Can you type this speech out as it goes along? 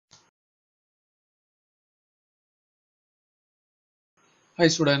Hi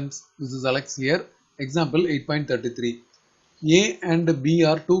students, this is Alex here. Example 8.33. A and B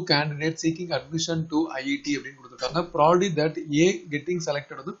are two candidates seeking admission to IIT. Probability that A getting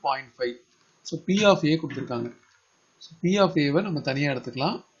selected is 0.5. So P of A கொடுத்திருக்காங்க. So P of A வை நம்ம தனியா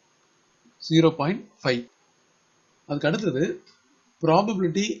எடுத்துக்கலாம் 0.5. அதுக்கு அடுத்தது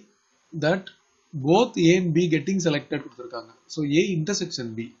probability that both A and B getting selected கொடுத்திருக்காங்க. So A intersection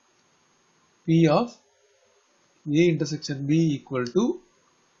B. P of A intersection B equal to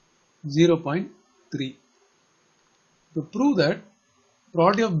 0.3. To prove that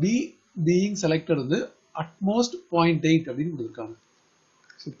probability of B being selected is at most 0.8 அப்படின்னு கொடுத்திருக்காங்க.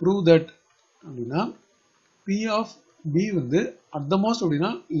 So prove that அப்படின்னா P of B வந்து at the most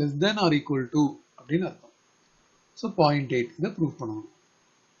அப்படின்னா less than or equal to அப்படின்னு அர்த்தம். So 0.8 இதை prove பண்ணணும்.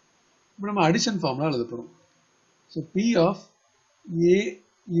 இப்போ நம்ம addition formula எழுத போறோம். So P of A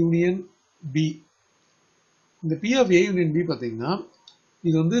union B. இந்த P of A union B பார்த்தீங்கன்னா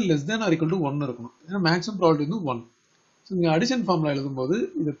இது வந்து less than or equal to 1 இருக்கணும். ஏன்னா maximum probability வந்து 1. So நீங்க addition formula எழுதும்போது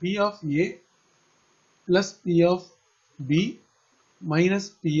இது P of A plus P of B minus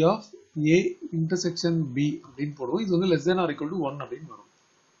P of A intersection B அப்படின்னு போடுவோம். இது வந்து less than or equal to 1 அப்படின்னு வரும்.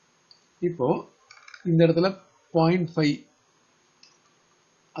 இப்போ இந்த இடத்துல 0.5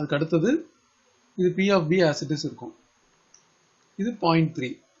 அதுக்கு அடுத்தது இது P of B as it is இருக்கும். இது 0.3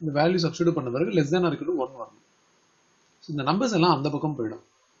 இந்த வேல்யூ சப்ஸ்டிட்யூட் பண்ண பிறகு less than or equal to 1 வரணும். So இந்த நம்பர்ஸ் எல்லாம் அந்த பக்கம் போயிடும்.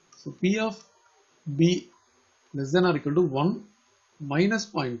 So P of B less than or equal to 1 minus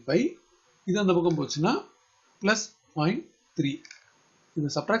 0.5 இது அந்த பக்கம் போச்சுன்னா plus 0.3.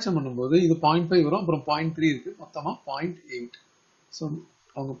 இது சப்ட்ராக்ஷன் பண்ணும்போது இது 0.5 வரும், அப்புறம் 0.3 இருக்கு, மொத்தமா 0.8. ஸோ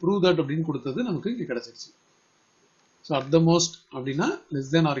அவங்க ப்ரூவ் தட் அப்படின்னு கொடுத்தது நமக்கு இங்கே கிடைச்சிருச்சு. ஸோ அட் த மோஸ்ட் அப்படின்னா less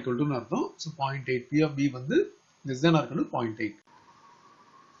than or equal to அர்த்தம். ஸோ 0.8 P of B வந்து less than or equal to 0.8.